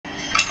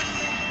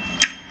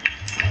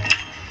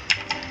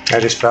I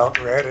just felt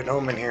red and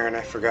omen here and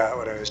I forgot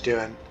what I was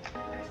doing.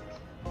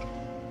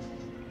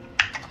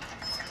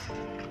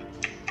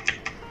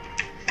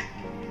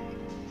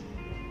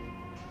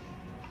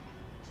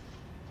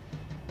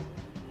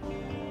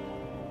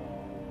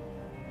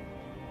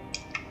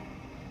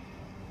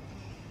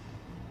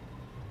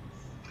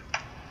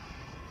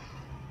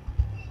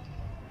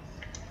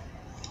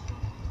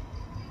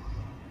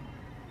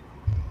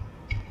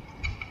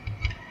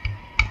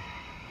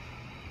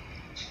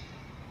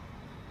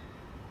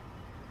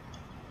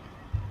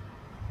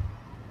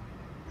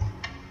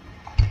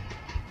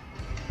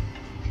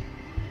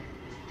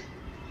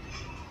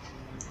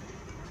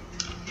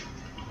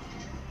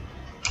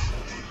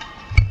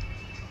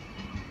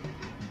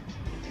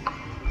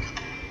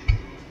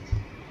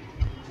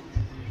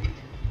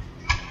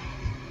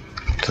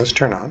 Let's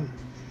turn on.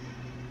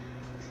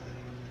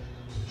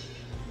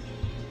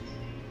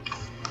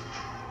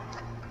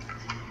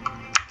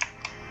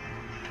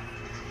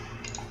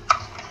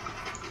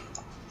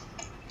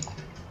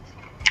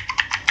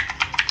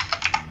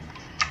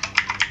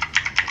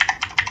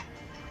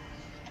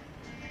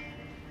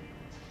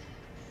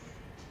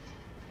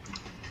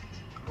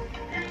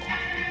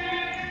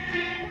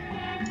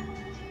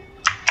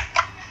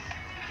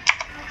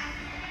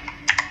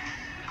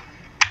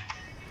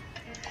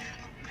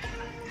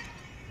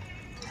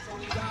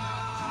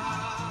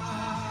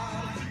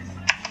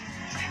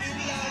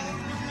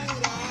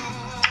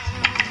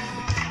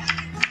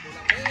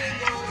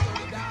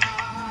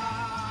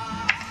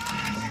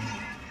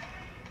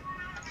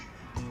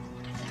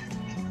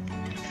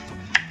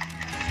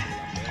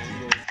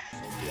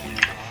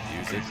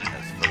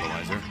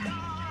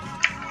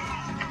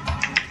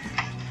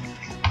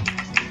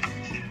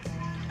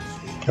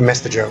 I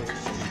missed the joke.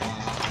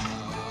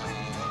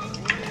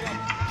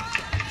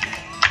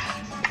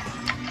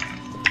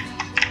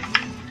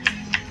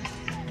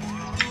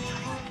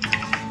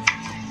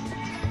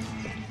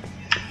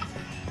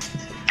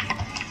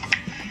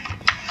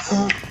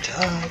 Don't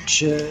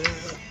touch it.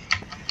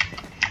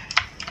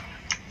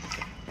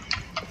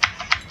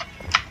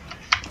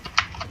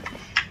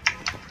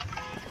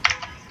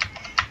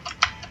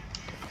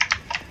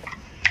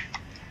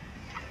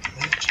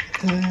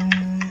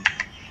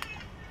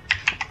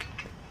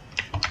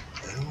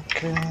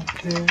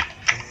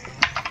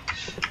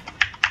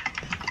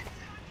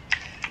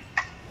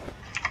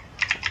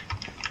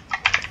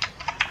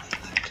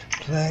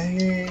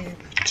 Play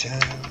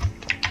pretend.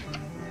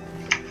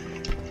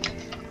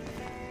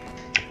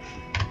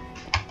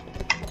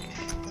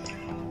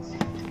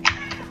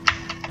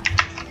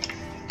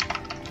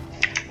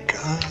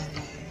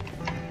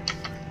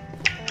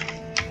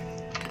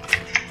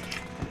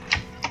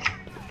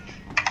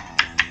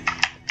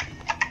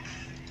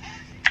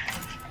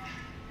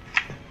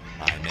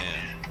 I'm in.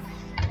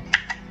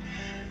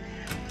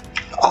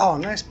 Oh,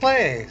 nice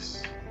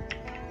place.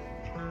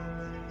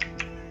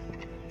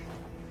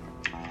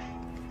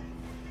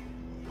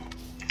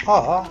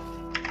 Aw.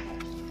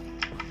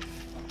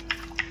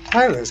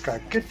 Tyler's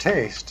got good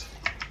taste.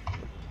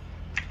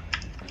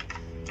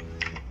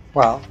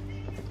 Well,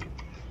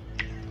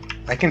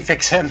 I can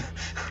fix him.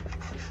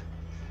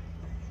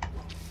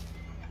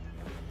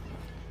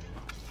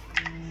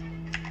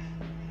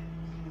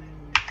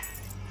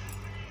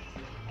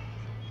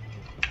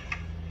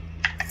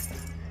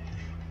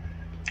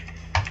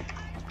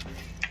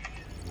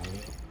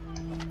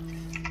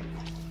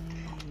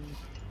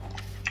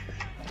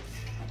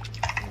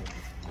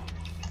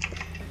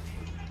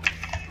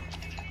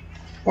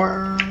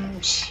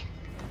 Worms.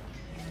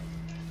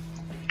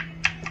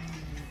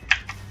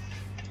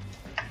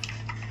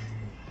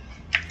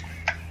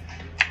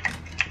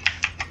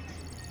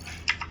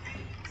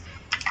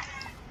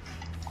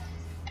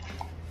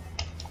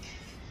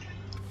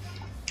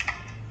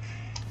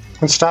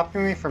 What's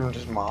stopping me from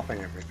just mopping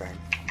everything?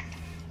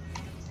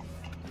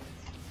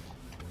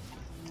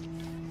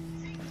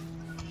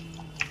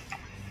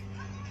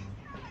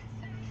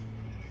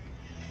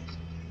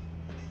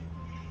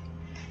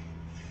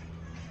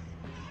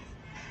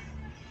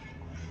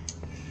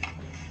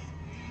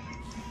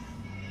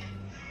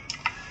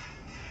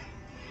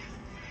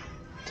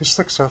 This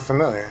looks so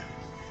familiar.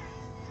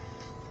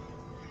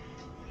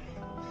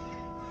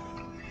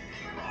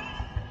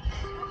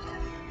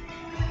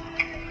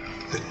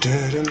 The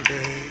dead and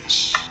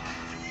base.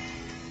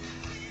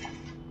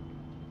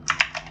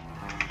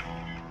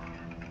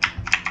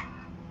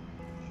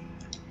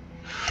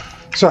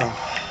 So,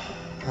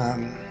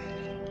 I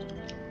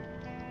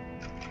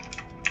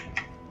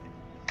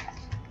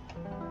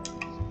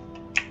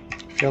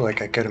feel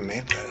like I could have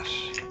made this.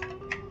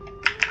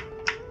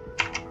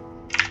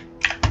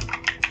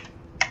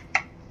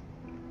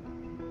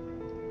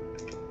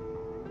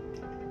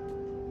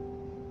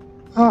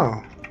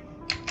 Oh.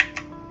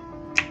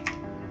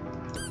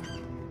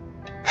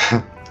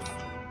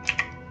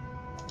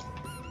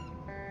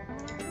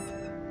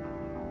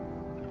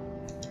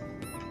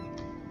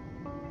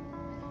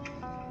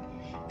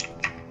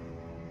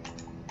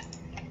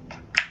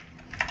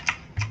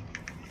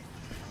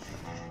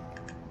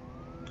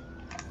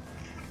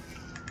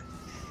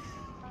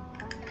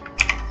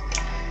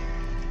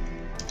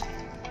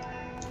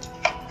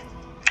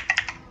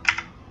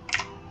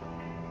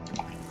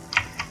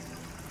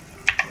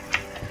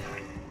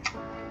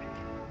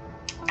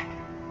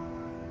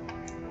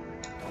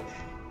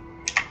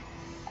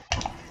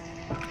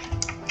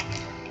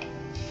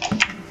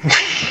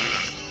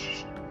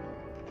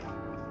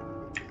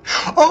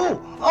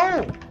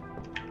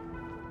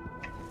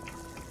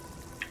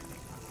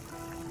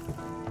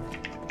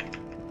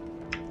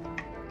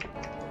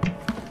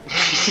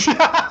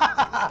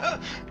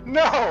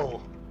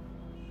 No!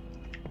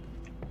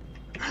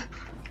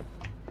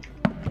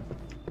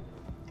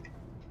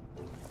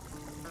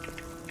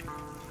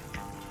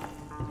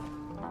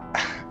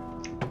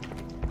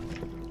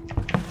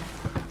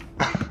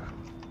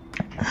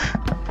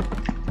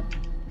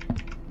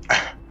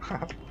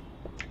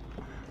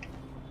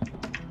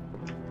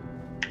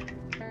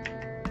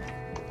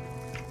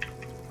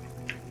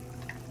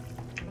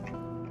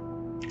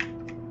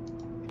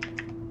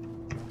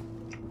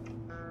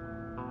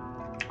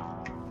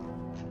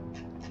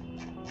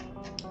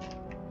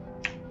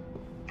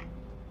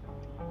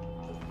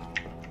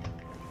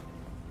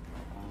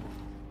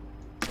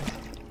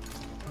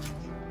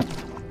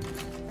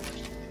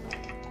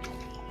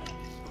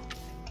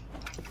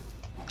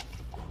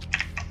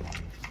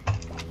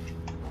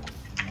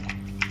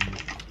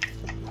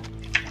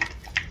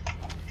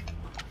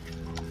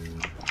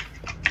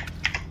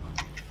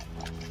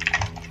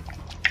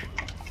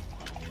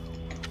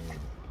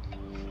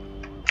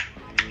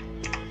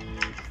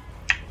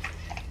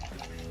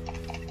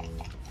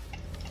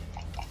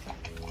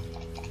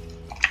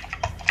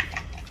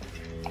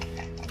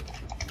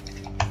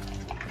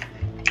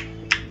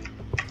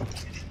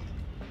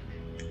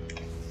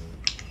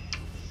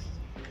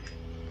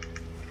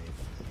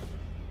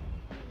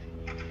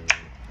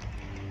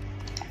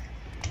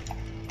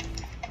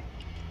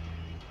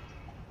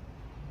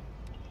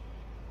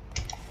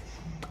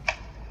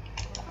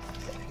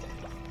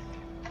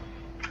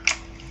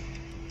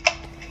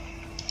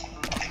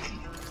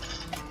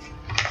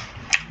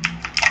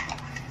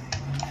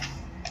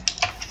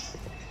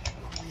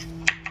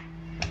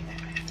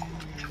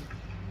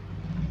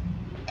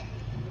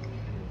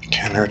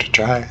 Can't hurt to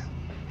try.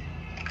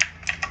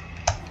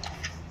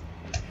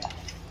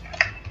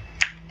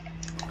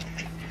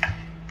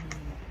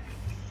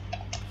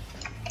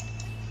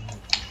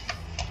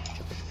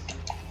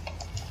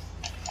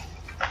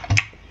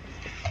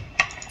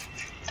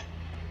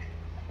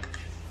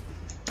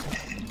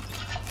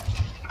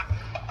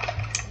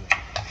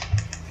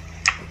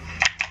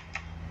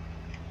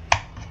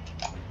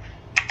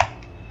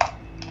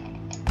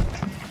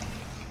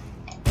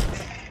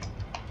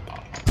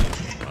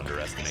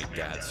 Underestimate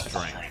Dad's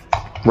strength.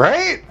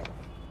 Right?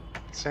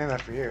 Saying that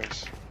for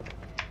years.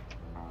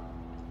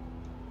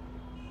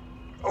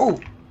 Oh!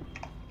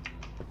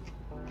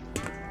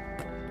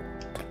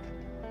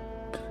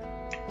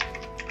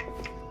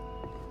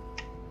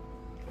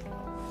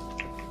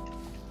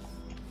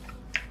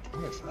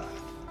 What is that?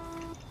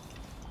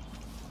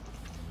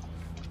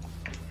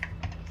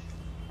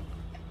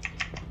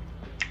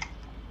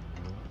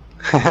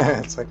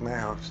 It's like my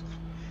house.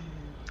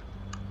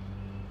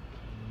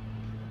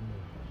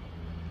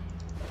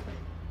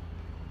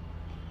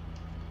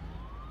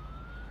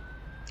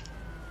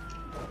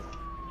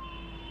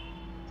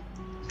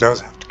 Those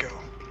have to go.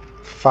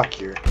 Fuck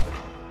your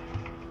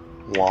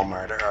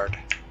Walmart art.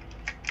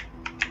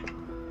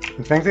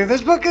 And frankly,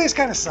 this bookcase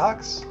kind of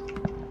sucks.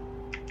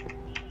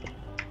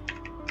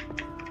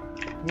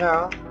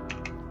 No.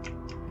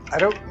 I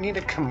don't need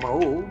a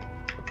commode.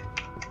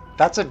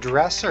 That's a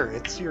dresser.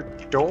 It's your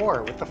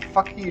door. What the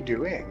fuck are you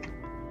doing?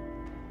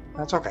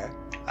 That's okay.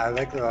 I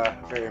like the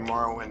very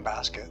Morrowind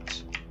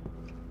baskets.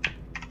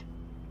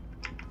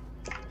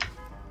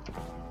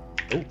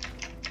 Oh.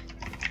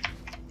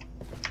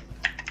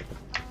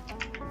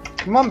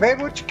 Come on, babe,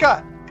 what you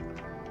got?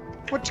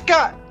 What you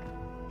got?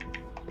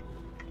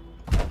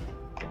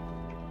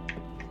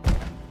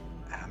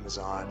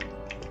 Amazon.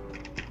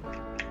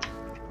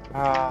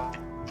 Ah.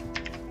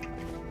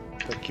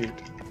 So cute.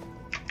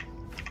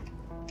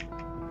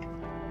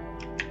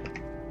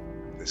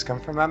 This come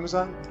from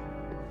Amazon?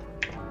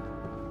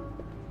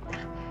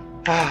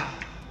 Ah.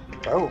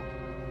 Oh.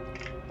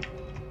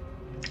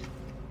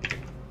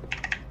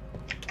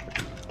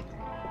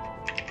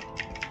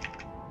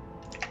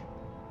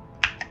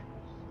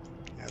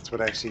 That's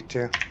what I see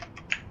too.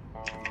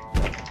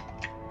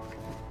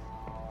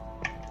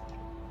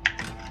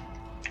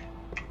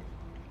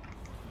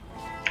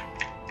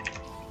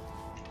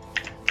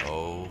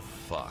 Oh,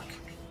 fuck.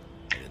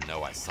 I didn't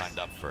know I signed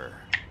up for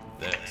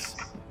this.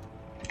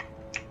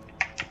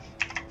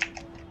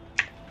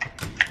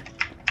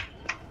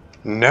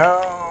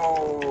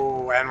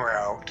 No, and we're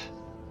out.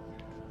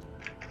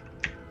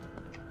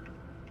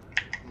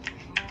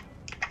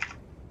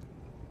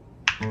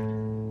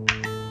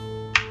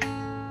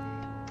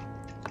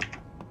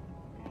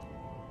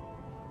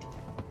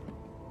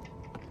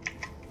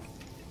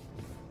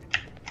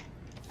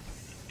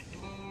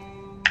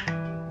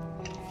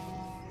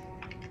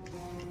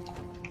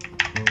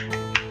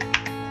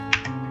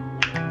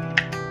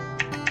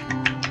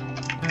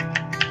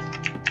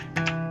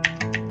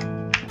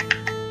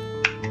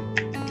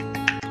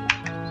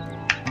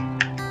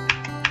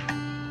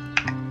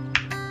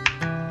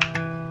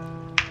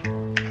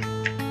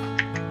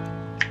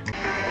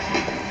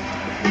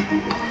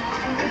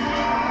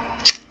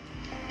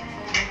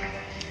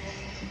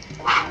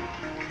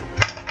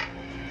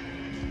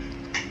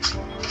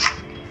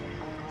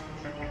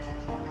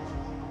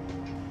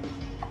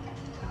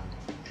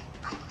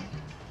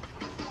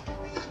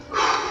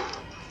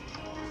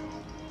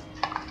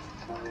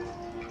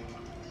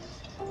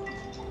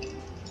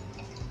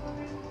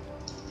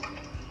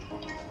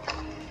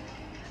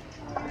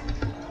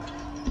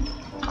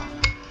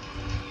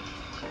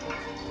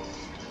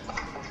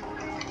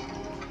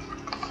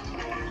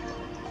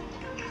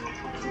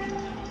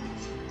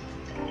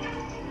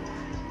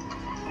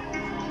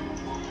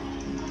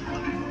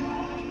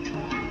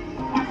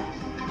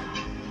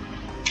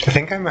 I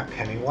think I'm a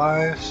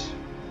Pennywise.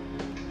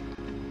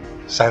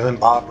 Silent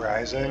Bob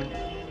Rising.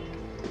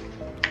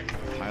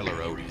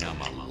 Tyler owed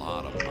him a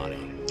lot of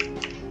money.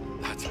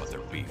 That's what their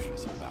beef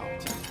was about.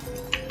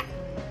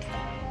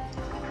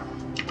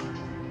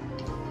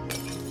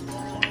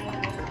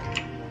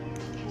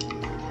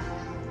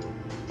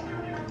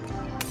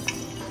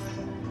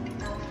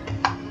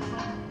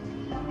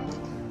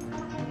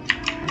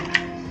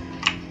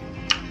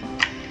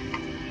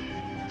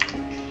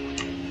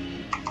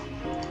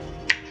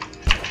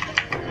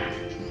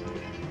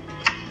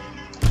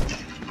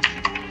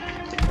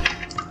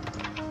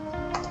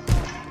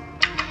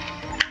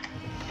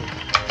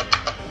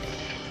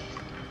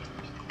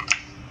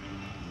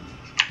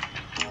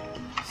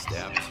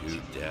 Stabbed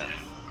to death.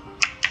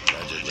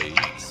 Allegedly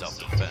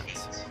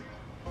self-defense.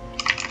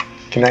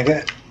 Can I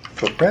get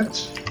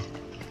footprints?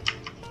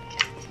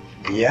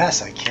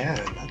 Yes, I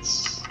can.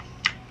 That's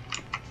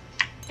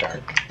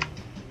dark.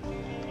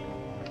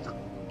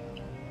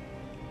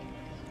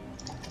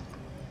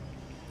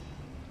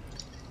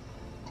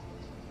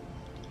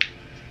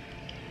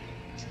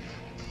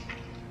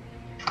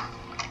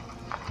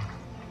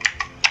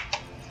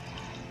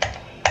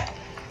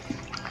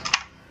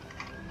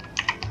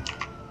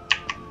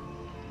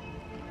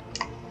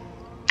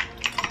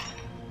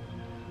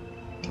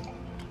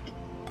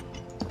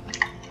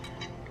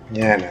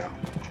 Yeah, I know.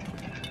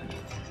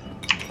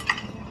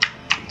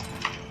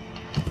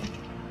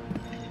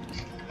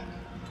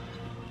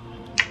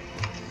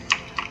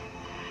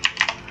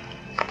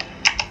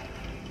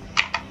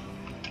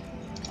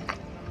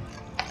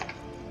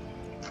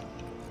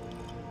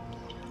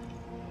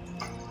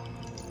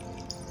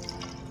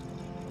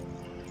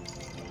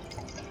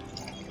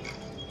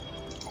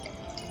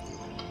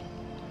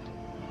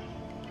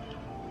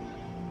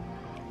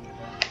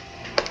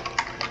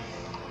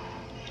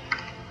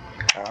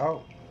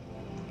 Oh.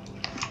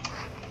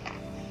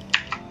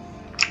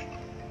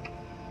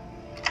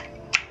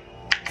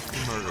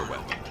 Murder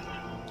weapon.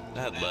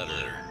 That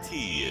letter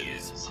T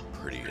is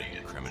pretty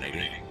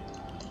incriminating.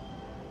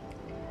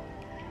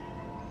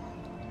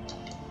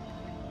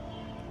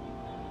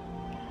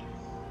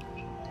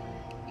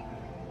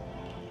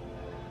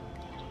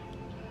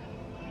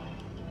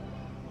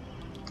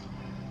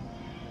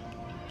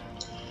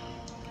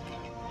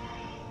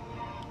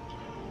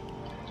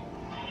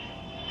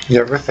 You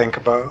ever think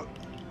about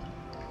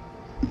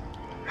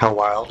how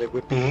wild it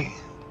would be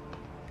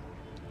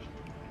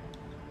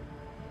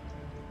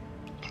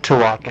to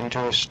walk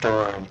into a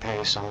store and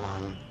pay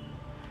someone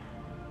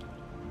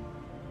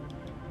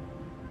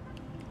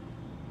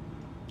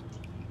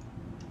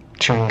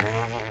to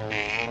engrave your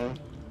name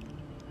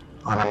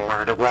on a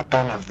murder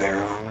weapon of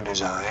their own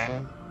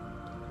design?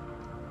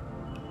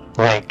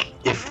 Like,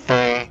 if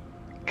they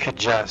could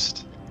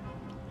just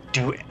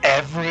do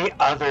every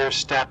other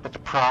step of the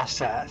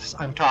process.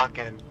 I'm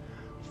talking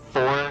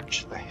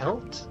forge the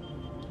hilt,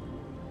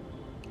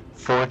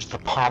 forge the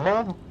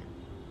pommel,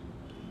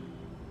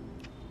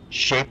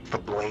 shape the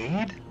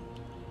blade,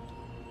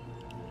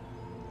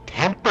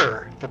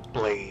 temper the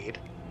blade,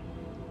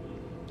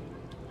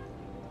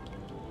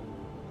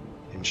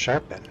 and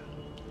sharpen.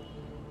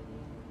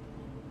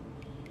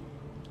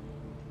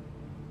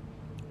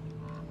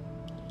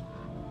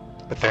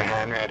 But their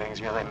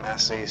handwriting's really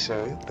messy,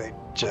 so they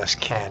just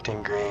can't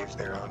engrave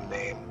their own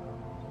name.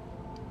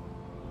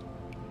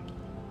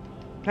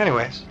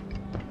 Anyways.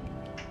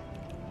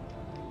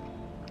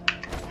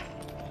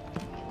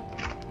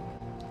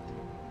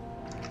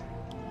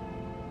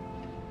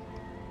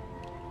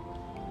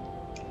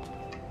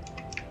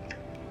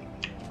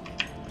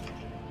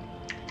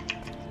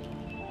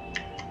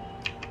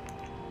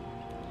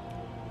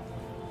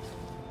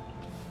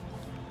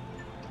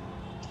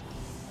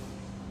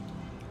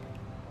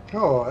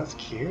 Oh, that's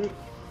cute.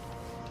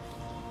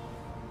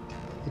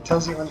 It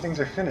tells you when things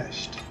are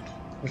finished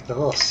with the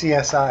little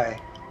CSI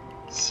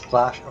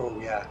splash. Oh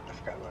yeah, I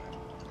forgot about it.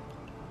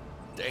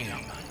 Damn,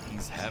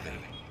 he's heavy.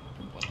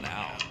 What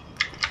now?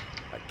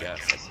 I guess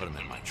I put him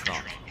in my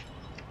trunk.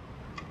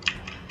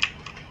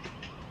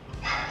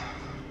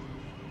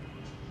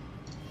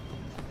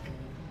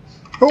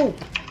 Oh!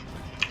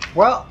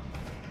 Well,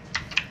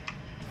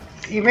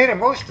 you made it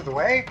most of the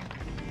way.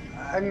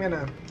 I'm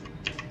gonna...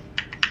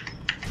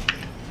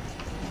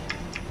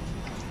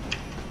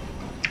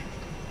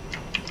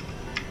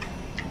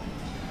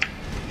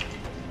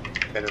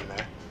 Get in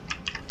there.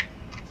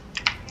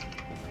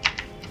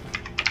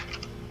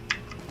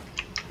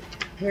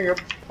 Here you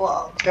go.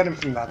 Well, get him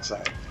from that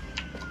side.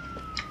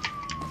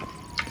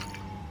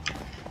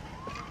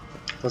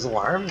 Those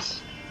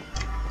alarms?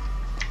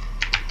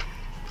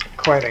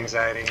 Quite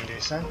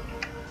anxiety-inducing.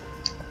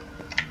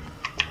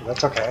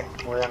 That's okay.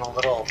 We're in a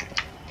little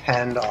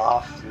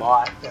penned-off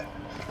lot that,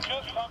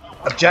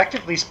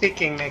 objectively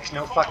speaking, makes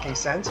no fucking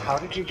sense. How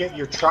did you get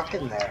your truck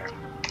in there?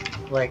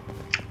 Like...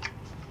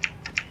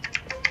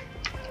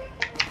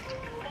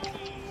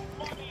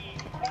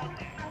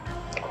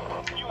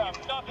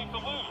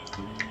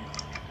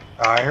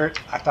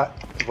 I thought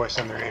the voice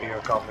on the radio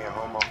called me a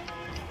homo.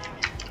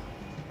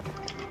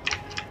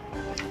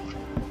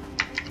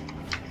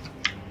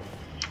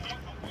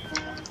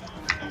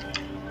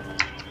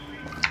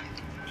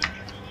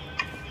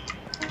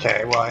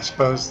 Okay, well, I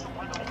suppose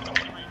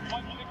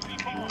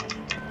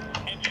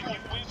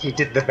he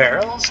did the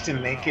barrels to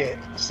make it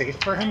safe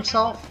for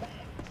himself?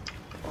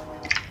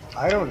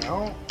 I don't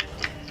know.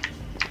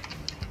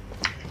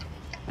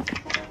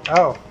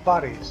 Oh,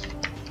 bodies.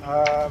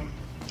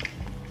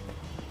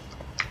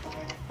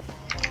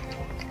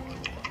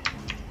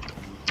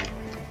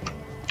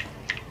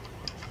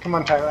 Come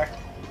on, Tyler.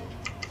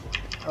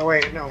 Oh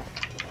wait, no.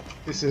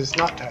 This is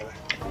not Tyler.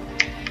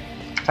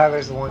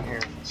 Tyler's the one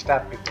here.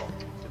 Stab people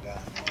to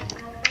death.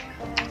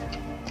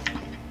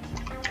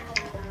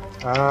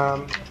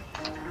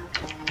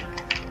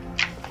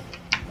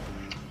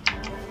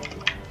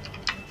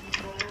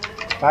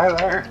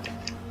 Tyler.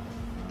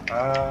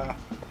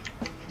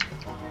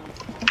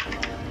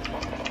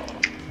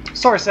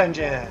 Source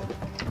engine.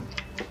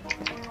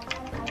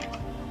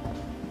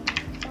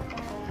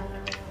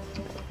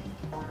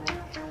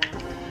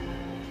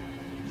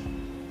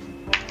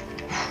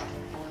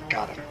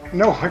 Got him.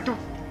 No, I don't.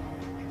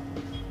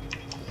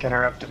 Can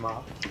interrupt him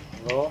off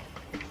a little.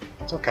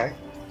 It's okay.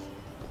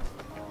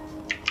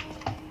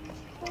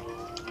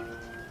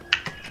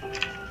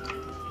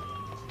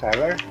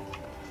 Tyler?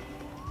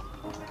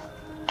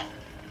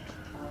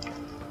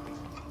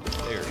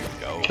 There you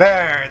go.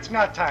 There! It's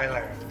not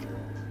Tyler!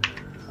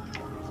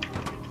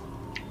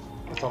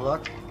 Let's a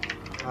look.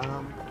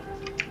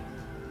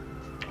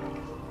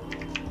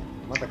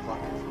 Mother clock.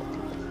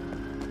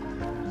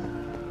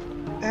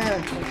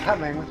 I'm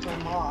coming with my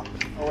mop.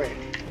 Oh wait.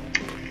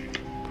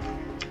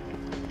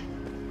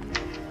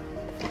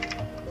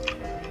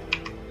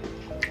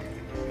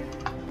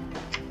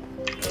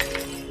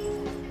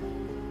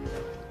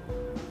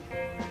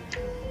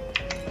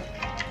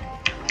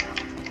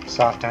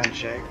 Soft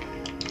handshake.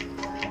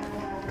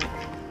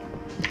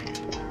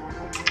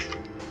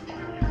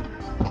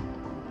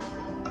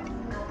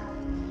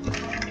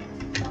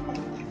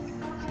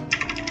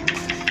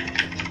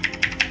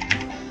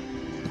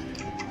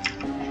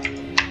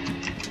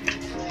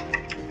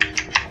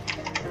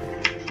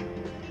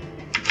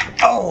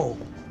 Oh!